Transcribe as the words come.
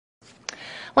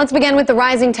Let's begin with the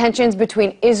rising tensions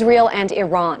between Israel and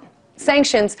Iran.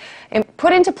 Sanctions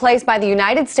put into place by the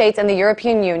United States and the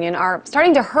European Union are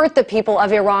starting to hurt the people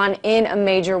of Iran in a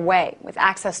major way, with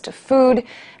access to food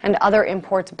and other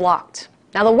imports blocked.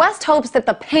 Now, the West hopes that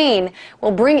the pain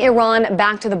will bring Iran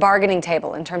back to the bargaining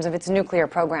table in terms of its nuclear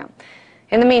program.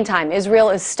 In the meantime, Israel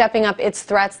is stepping up its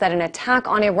threats that an attack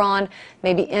on Iran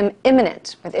may be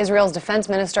imminent, with Israel's Defense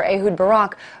Minister Ehud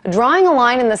Barak drawing a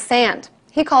line in the sand.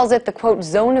 He calls it the, quote,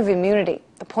 zone of immunity,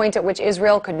 the point at which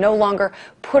Israel could no longer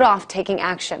put off taking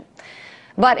action.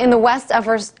 But in the West's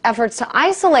efforts to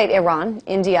isolate Iran,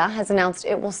 India has announced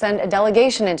it will send a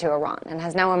delegation into Iran and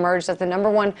has now emerged as the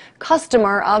 #1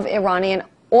 customer of Iranian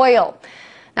oil.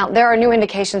 Now, there are new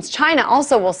indications China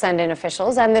also will send in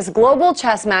officials, and this global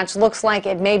chess match looks like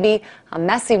it may be a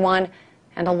messy one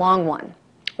and a long one.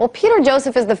 Well, Peter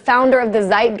Joseph is the founder of the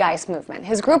Zeitgeist Movement.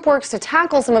 His group works to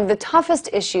tackle some of the toughest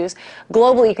issues,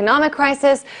 global economic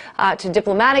crisis, to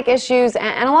diplomatic issues,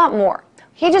 and a lot more.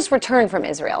 He just returned from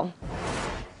Israel.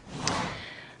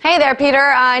 Hey there,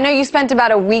 Peter. I know you spent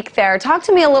about a week there. Talk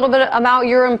to me a little bit about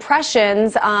your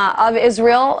impressions of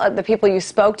Israel, the people you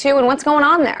spoke to, and what's going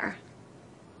on there.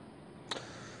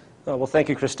 Well, thank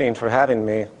you, Christine, for having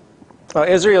me.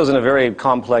 Israel is in a very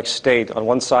complex state. On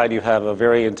one side, you have a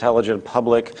very intelligent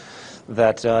public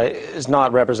that is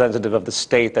not representative of the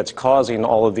state that's causing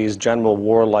all of these general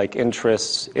warlike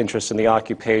interests in the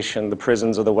occupation, the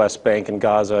prisons of the West Bank and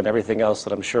Gaza, and everything else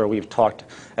that I'm sure we've talked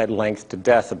at length to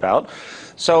death about.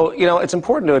 So, you know, it's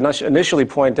important to initially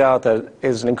point out that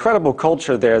there's an incredible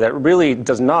culture there that really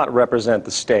does not represent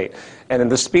the state. And in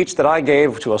the speech that I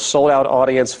gave to a sold-out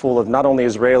audience full of not only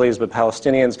Israelis but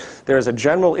Palestinians, there is a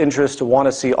general interest to want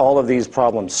to see all of these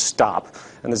problems stop.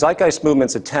 And the Zeitgeist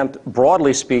Movement's attempt,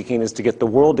 broadly speaking, is to get the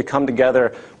world to come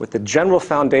together with the general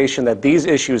foundation that these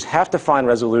issues have to find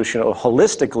resolution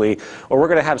holistically, or we're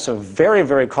going to have some very,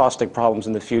 very caustic problems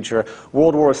in the future.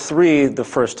 World War III, the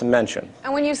first to mention.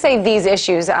 And when you say these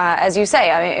issues, as you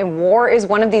say, I mean, war is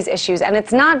one of these issues, and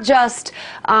it's not just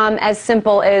as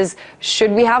simple as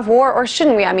should we have war or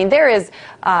shouldn't we? I mean, there is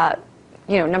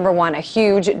you know, #1, a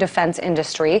huge defense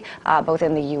industry, both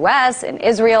in the U.S. and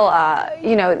Israel,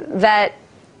 you know, that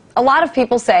a lot of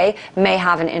people say may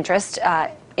have an interest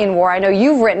in war. I know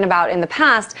you've written about in the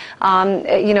past,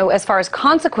 you know, as far as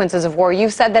consequences of war,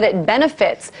 you've said that it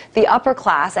benefits the upper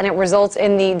class and it results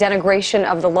in the denigration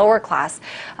of the lower class.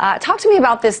 Talk to me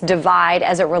about this divide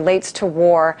as it relates to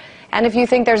war, and if you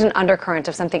think there's an undercurrent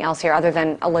of something else here other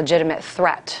than a legitimate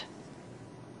threat.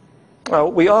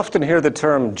 We often hear the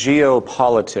term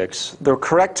geopolitics. The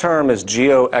correct term is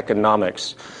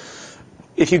geoeconomics.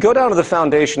 If you go down to the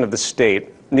foundation of the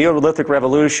state, Neolithic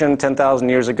revolution 10,000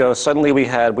 years ago, suddenly we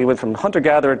went from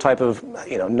hunter-gatherer type of,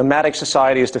 you know, nomadic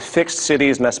societies to fixed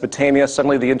cities, Mesopotamia,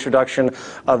 suddenly the introduction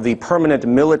of the permanent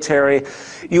military.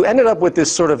 You ended up with this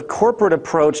sort of corporate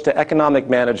approach to economic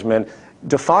management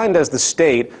defined as the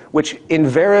state, which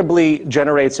invariably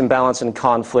generates imbalance and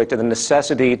conflict and the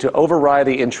necessity to override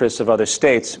the interests of other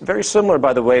states. Very similar,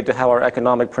 by the way, to how our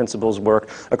economic principles work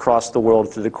across the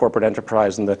world through the corporate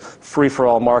enterprise and the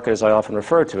free-for-all market, as I often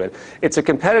refer to it. It's a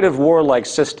competitive war-like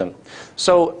system.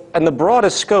 So, in the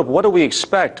broadest scope, what do we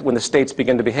expect when the states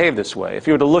begin to behave this way? If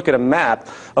you were to look at a map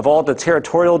of all the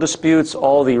territorial disputes,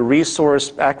 all the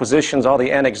resource acquisitions, all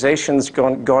the annexations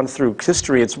gone through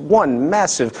history, it's one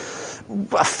massive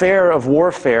affair of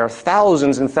warfare,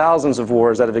 thousands and thousands of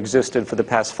wars that have existed for the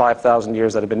past 5,000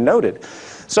 years that have been noted.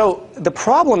 So the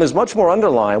problem is much more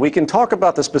underlying. We can talk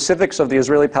about the specifics of the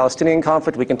Israeli-Palestinian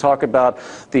conflict. We can talk about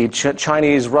the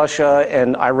Chinese, Russia,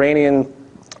 and Iranian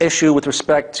issue with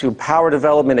respect to power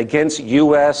development against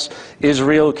U.S.,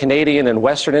 Israel, Canadian, and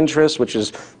Western interests, which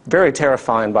is very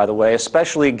terrifying, by the way,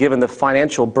 especially given the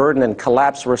financial burden and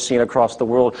collapse we're seeing across the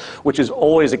world, which is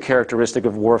always a characteristic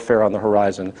of warfare on the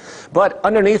horizon. But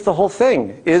underneath the whole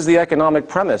thing is the economic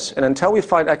premise. And until we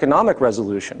find economic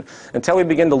resolution, until we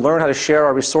begin to learn how to share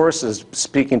our resources,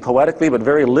 speaking poetically but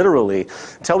very literally,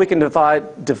 until we can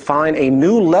define a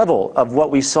new level of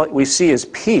what we see as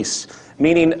peace,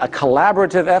 meaning a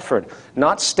collaborative effort,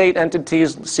 not state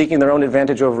entities seeking their own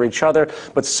advantage over each other,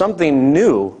 but something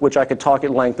new, which I could talk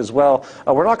at length as well.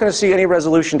 We're not going to see any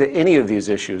resolution to any of these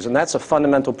issues, and that's a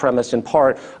fundamental premise in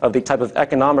part of the type of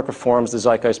economic reforms the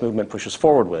Zeitgeist Movement pushes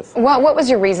forward with. Well, what was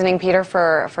your reasoning, Peter,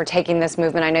 for taking this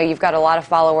movement? I know you've got a lot of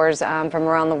followers from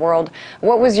around the world.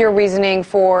 What was your reasoning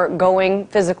for going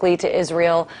physically to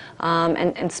Israel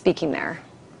and speaking there?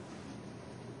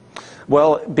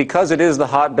 Well, because it is the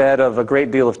hotbed of a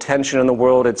great deal of tension in the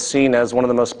world, it's seen as one of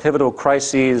the most pivotal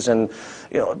crises and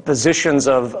positions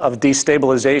of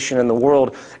destabilization in the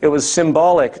world. It was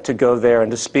symbolic to go there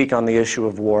and to speak on the issue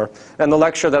of war. And the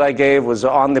lecture that I gave was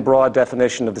on the broad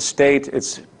definition of the state,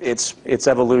 its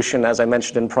evolution, as I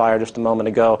mentioned in prior just a moment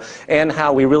ago, and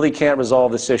how we really can't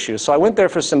resolve this issue. So I went there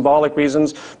for symbolic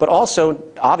reasons, but also,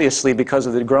 obviously, because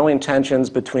of the growing tensions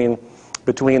between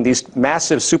these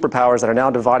massive superpowers that are now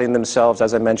dividing themselves,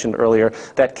 as I mentioned earlier,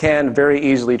 that can very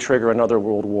easily trigger another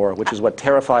world war, which is what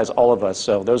terrifies all of us.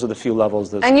 So those are the few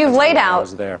levels that. And you've laid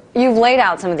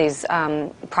out some of these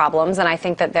problems, and I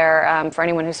think that they're for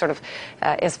anyone who sort of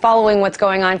is following what's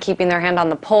going on, keeping their hand on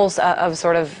the pulse of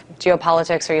sort of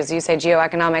geopolitics, or as you say,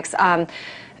 geoeconomics.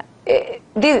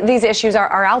 These issues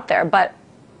are out there, but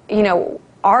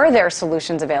are there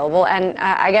solutions available? And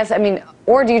I guess,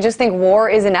 or do you just think war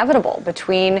is inevitable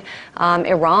between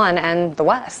Iran and the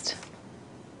West?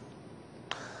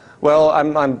 Well,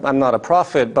 I'm not a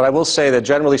prophet, but I will say that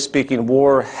generally speaking,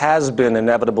 war has been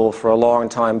inevitable for a long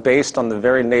time based on the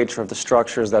very nature of the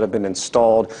structures that have been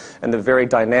installed and the very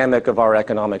dynamic of our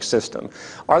economic system.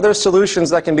 Are there solutions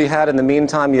that can be had in the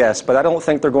meantime? Yes, but I don't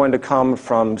think they're going to come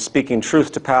from speaking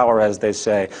truth to power, as they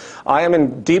say. I am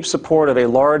in deep support of a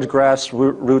large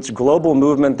grassroots global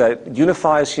movement that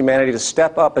unifies humanity to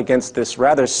step up against this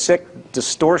rather sick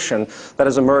distortion that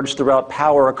has emerged throughout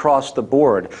power across the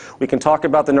board. We can talk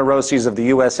about the neuroses of the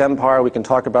U.S. empire. We can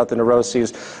talk about the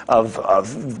neuroses of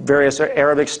various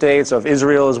Arabic states, of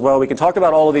Israel as well. We can talk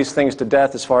about all of these things to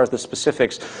death as far as the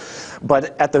specifics.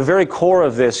 But at the very core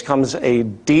of this comes a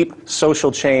deep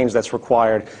social change that's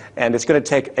required, and it's going to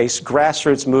take a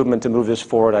grassroots movement to move this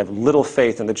forward. I have little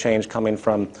faith in the change coming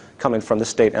from the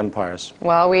state empires.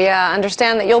 Well, we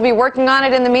understand that you'll be working on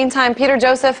it in the meantime. Peter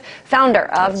Joseph, founder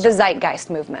of the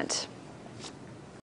Zeitgeist Movement.